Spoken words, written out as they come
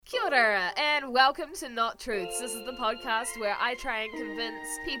Kia ora, and welcome to Not Truths. This is the podcast where I try and convince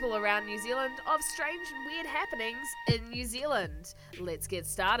people around New Zealand of strange and weird happenings in New Zealand. Let's get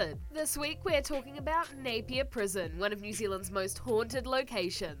started. This week we're talking about Napier Prison, one of New Zealand's most haunted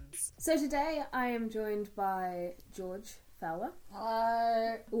locations. So today I am joined by George Fowler.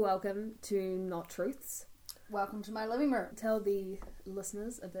 Hello. Welcome to Not Truths. Welcome to my living room. Tell the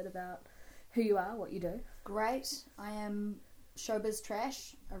listeners a bit about who you are, what you do. Great. I am showbiz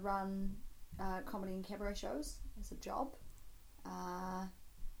trash. I run comedy and cabaret shows as a job.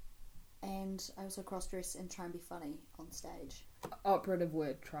 And I also cross-dress and try and be funny on stage. Operative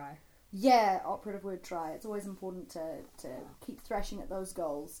word, try. Yeah, operative word try. It's always important to keep thrashing at those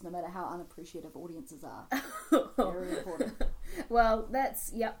goals, no matter how unappreciative audiences are. Very important. Well,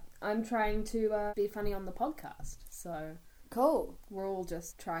 I'm trying to be funny on the podcast, so Cool. we're all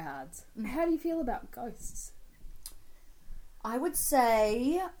just tryhards. How do you feel about ghosts? I would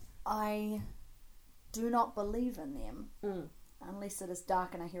say I do not believe in them. Unless it is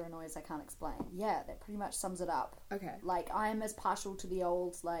dark and I hear a noise I can't explain. Yeah, that pretty much sums it up. Okay. Like, I am as partial to the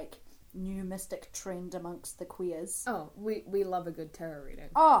old, new mystic trend amongst the queers. Oh, we love a good tarot reading.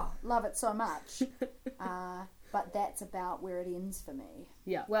 Oh, love it so much. But that's about where it ends for me.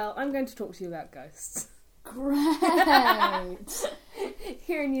 Yeah. Well, I'm going to talk to you about ghosts. Great!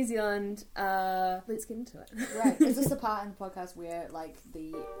 Here in New Zealand, let's get into it. Right. Is this the part in the podcast where,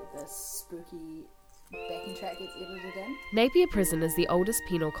 the spooky backing track gets edited in? Napier Prison is the oldest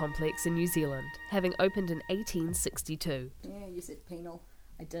penal complex in New Zealand, having opened in 1862. Yeah, you said penal.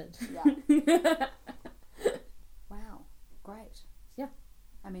 I did. Yeah. Wow. Great. Yeah.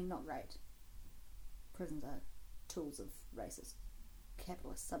 I mean, not great. Prisons are tools of racist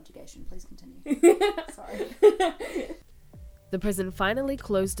capitalist subjugation. Please continue. Sorry. The prison finally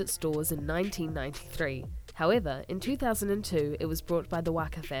closed its doors in 1993. However, in 2002 it was brought by the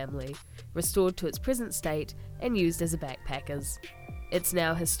Waka family, restored to its present state and used as a backpackers. It's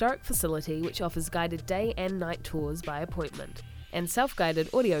now a historic facility which offers guided day and night tours by appointment, and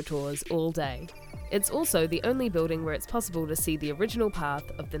self-guided audio tours all day. It's also the only building where it's possible to see the original path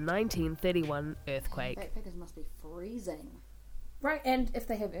of the 1931 earthquake. Backpackers must be freezing. Right, and if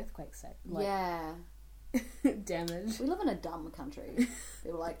they have earthquakes, Yeah. damage. We live in a dumb country.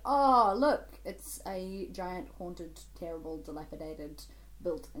 They were like, oh, look, it's a giant, haunted, terrible, dilapidated,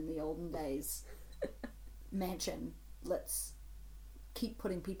 built in the olden days mansion. Let's keep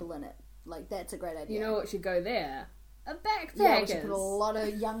putting people in it. That's a great idea. You know what should go there? A backpackers. Yeah, we should put a lot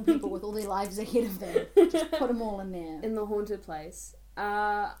of young people with all their lives ahead of them. Just put them all in there. In the haunted place.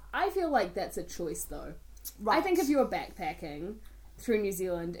 I feel like that's a choice, though. Right. I think if you're backpacking through New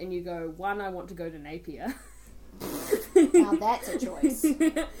Zealand and you go, one, I want to go to Napier. Now that's a choice.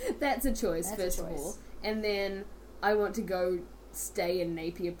 That's a choice, That's first a of choice. all. And then I want to go stay in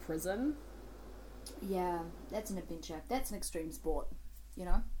Napier Prison. Yeah, that's an adventure. That's an extreme sport, you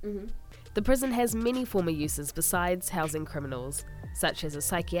know? Mm-hmm. The prison has many former uses besides housing criminals, such as a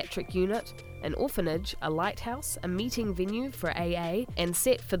psychiatric unit, an orphanage, a lighthouse, a meeting venue for AA, and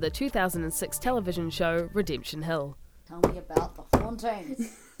set for the 2006 television show Redemption Hill. Tell me about the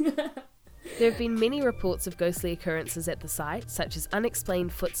hauntings. There have been many reports of ghostly occurrences at the site, such as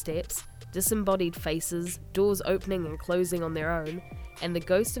unexplained footsteps, disembodied faces, doors opening and closing on their own, and the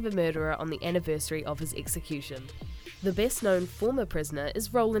ghost of a murderer on the anniversary of his execution. The best-known former prisoner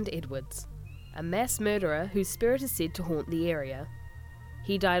is Roland Edwards, a mass murderer whose spirit is said to haunt the area.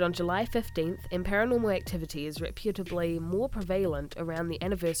 He died on July 15th, and paranormal activity is reputably more prevalent around the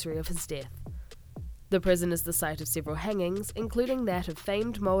anniversary of his death. The prison is the site of several hangings, including that of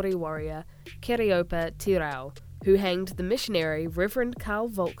famed Māori warrior Kereopa Te Rao, who hanged the missionary Reverend Carl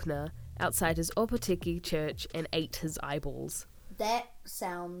Volkner outside his Opotiki church and ate his eyeballs. That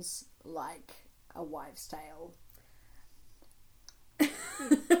sounds like a wives' tale.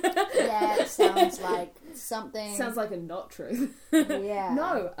 That sounds like something. Sounds like a not truth. Yeah.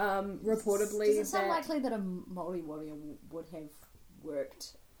 No, reportedly Does it sound that... likely that a Māori warrior would have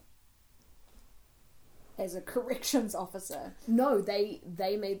worked as a corrections officer? No, they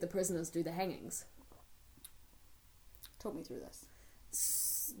made the prisoners do the hangings. Talk me through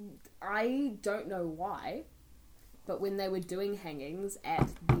this. I don't know why, but when they were doing hangings at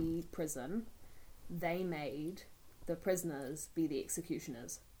the prison, they made the prisoners be the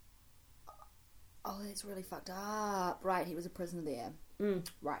executioners. Oh, that's really fucked up. Right, he was a prisoner there.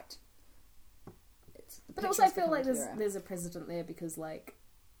 Right. But also I feel like there's a precedent there because,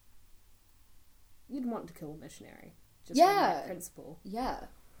 you'd want to kill a missionary. Just on that principle. Yeah.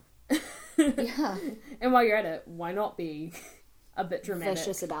 Yeah. And while you're at it, why not be a bit dramatic?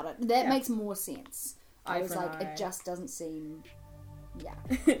 Vicious about it. That makes more sense. I Eye was for an like, eye. it just doesn't seem Yeah.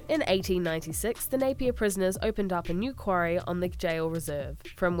 In 1896, the Napier prisoners opened up a new quarry on the jail reserve,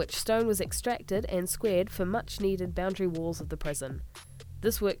 from which stone was extracted and squared for much-needed boundary walls of the prison.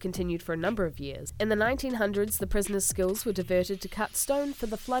 This work continued for a number of years. In the 1900s, the prisoners' skills were diverted to cut stone for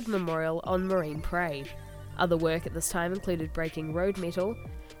the flood memorial on Marine Parade. Other work at this time included breaking road metal,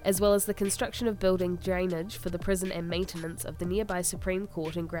 as well as the construction of building drainage for the prison and maintenance of the nearby Supreme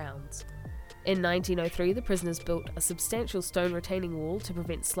Court and grounds. In 1903, the prisoners built a substantial stone retaining wall to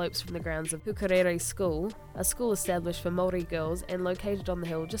prevent slopes from the grounds of Hukarere School, a school established for Māori girls and located on the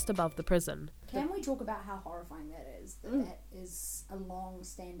hill just above the prison. Can we talk about how horrifying that is? That is a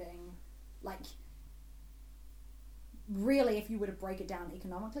long-standing, like, really, if you were to break it down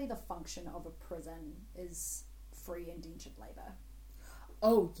economically, the function of a prison is free indentured labour.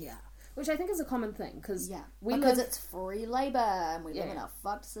 Oh, yeah. Which I think is a common thing, because it's free labour and we live in a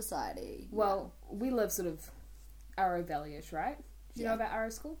fucked society. Well, we live sort of Arrow Valley-ish, right? Do you know about Arrow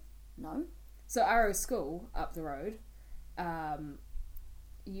School? No. So Arrow School, up the road,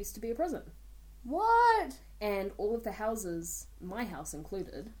 used to be a prison. What? And all of the houses, my house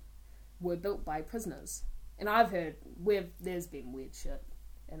included, were built by prisoners. And I've heard there's been weird shit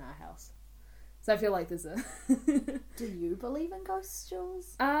in our house. So I feel like there's a... Do you believe in ghosts,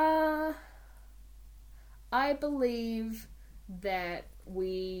 Jules? I believe that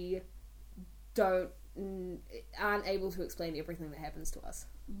we aren't able to explain everything that happens to us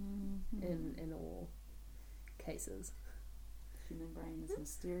in all cases. Human brain is a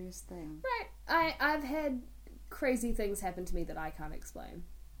mysterious thing. Right. I've had crazy things happen to me that I can't explain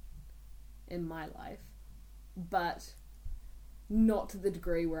in my life, but not to the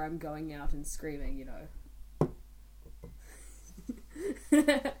degree where I'm going out and screaming, you know.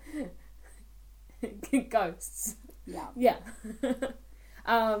 Ghosts. Yeah. Yeah.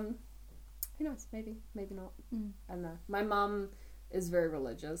 Who knows? Maybe not. I don't know. My mum is very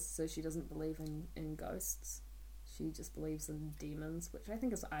religious, so she doesn't believe in ghosts. She just believes in demons, which I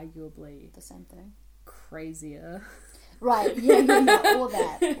think is arguably the same thing. Crazier. Right, yeah. All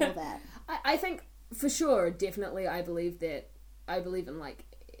that. I think, for sure, definitely, I believe in, like,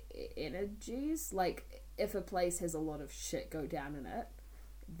 energies. Like, if a place has a lot of shit go down in it,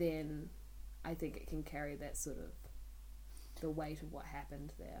 then I think it can carry that sort of the weight of what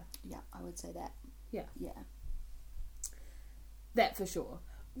happened there. Yeah, I would say that. Yeah. Yeah. That for sure.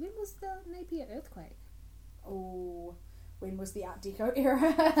 When was the Napier earthquake? Oh, when was the Art Deco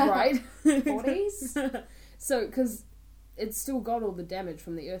era? Right. 40s? So, because it's still got all the damage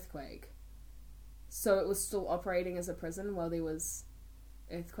from the earthquake. So it was still operating as a prison while there was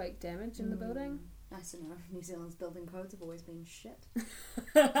earthquake damage in the building? Nice to know. New Zealand's building codes have always been shit.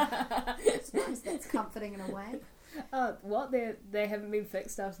 It's nice. That's comforting in a way. What? They haven't been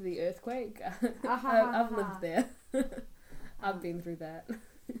fixed after the earthquake? I've lived there. I've been through that.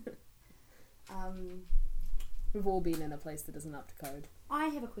 We've all been in a place that isn't up to code. I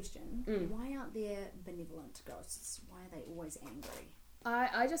have a question. Why aren't there benevolent ghosts? Why are they always angry?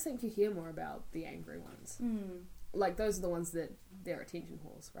 I just think you hear more about the angry ones. Like, those are the ones that they're attention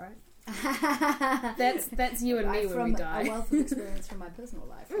whores, right? That's you and me when we die. From a wealth of experience from my personal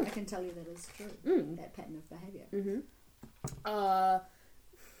life, I can tell you that is true. That pattern of behaviour.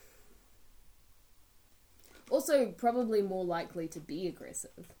 Also, probably more likely to be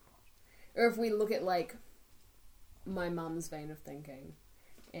aggressive. Or if we look at, like, my mum's vein of thinking,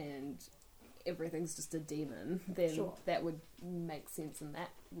 and everything's just a demon, then that would make sense in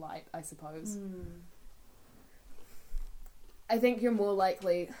that light, I suppose. I think you're more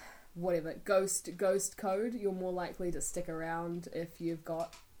likely, ghost code, you're more likely to stick around if you've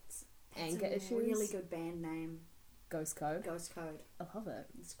got anger issues. Really good band name. Ghost Code. Ghost Code. I love it.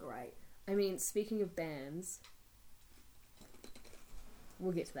 It's great. I mean, speaking of bands,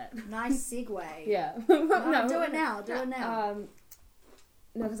 we'll get to that. Nice segue. Yeah. No, do it now.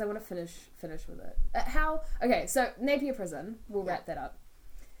 No, because I want to finish with it. Okay, so Napier Prison, we'll wrap that up.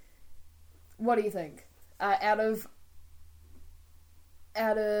 What do you think? Out of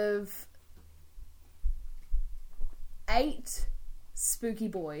 8 spooky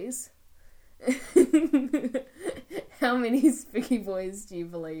boys, how many spooky boys do you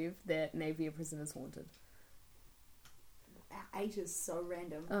believe that Napier Prison is haunted? 8 is so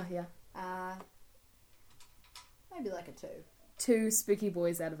random. Oh, yeah. Maybe like a 2. 2 spooky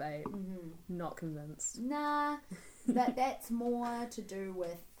boys out of 8. Not convinced. Nah, that's more to do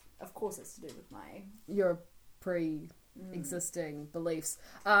with, of course it's to do with your pre-existing beliefs.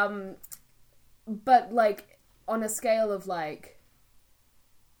 But, like, on a scale of, like,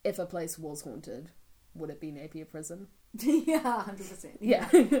 if a place was haunted, would it be Napier Prison? Yeah, 100%. Yeah.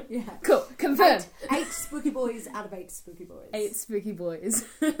 Yeah. Cool. Confirmed. 8 spooky boys out of 8 spooky boys. 8 spooky boys.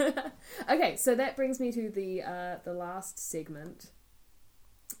 Okay, so that brings me to the last segment.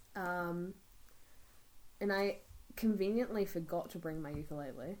 And I conveniently forgot to bring my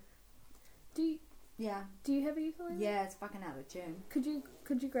ukulele. Do you have a ukulele? Yeah, it's fucking out of tune. Could you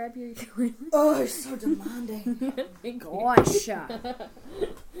grab your ukulele? Oh, so demanding. Thank you. Gosh.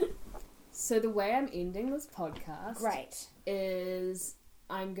 So the way I'm ending this podcast Great. is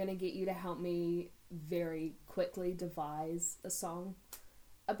I'm going to get you to help me very quickly devise a song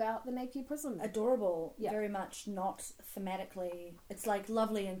about the Napier prison. Adorable. Yeah. Very much not thematically. It's like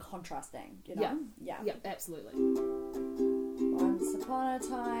lovely and contrasting, you know? Yeah. Yeah, absolutely. Once upon a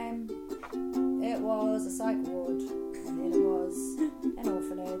time, it was a psych ward, and then it was an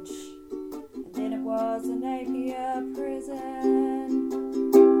orphanage, and then it was a Napier prison.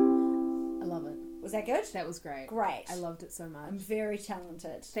 I love it. Was that good? That was great. Great. I loved it so much. I'm very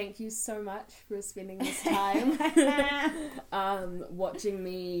talented. Thank you so much for spending this time watching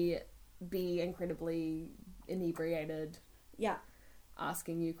me be incredibly inebriated, Yeah.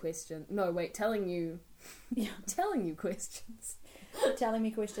 asking you questions. No, wait, telling you questions. Telling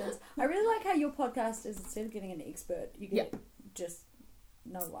me questions. I really like how your podcast is, instead of getting an expert, you get just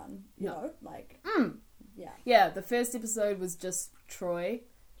no one. You know? Like, yeah. Yeah, the first episode was just Troy,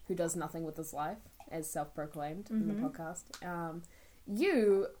 who does nothing with his life, as self-proclaimed in the podcast.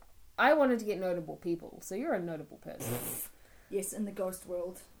 I wanted to get notable people, so you're a notable person. Yes, in the ghost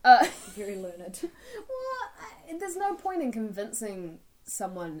world. Very learned. Well, there's no point in convincing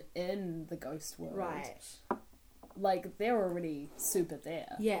someone in the ghost world. Right. Like, they're already super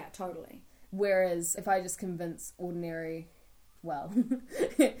there. Yeah, totally. Whereas, if I just convince ordinary... Well...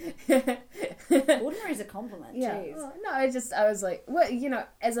 Ordinary is a compliment. Yeah. Jeez. Well, no, I was like, well, you know,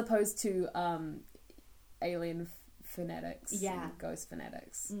 as opposed to alien fanatics, Yeah. and ghost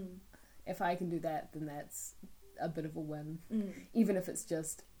fanatics. Mm. If I can do that, then that's a bit of a win. Mm. Even if it's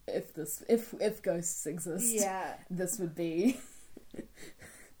just if ghosts exist, Yeah. this would be.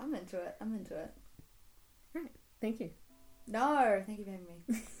 I'm into it. Right. Thank you. No, thank you for having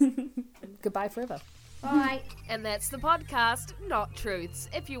me. Goodbye forever. Bye. And that's the podcast, Not Truths.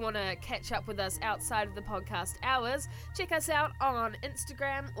 If you want to catch up with us outside of the podcast hours, check us out on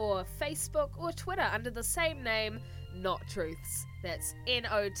Instagram or Facebook or Twitter under the same name, Not Truths. That's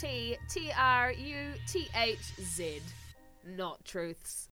NOTTRUTHZ. Not Truths.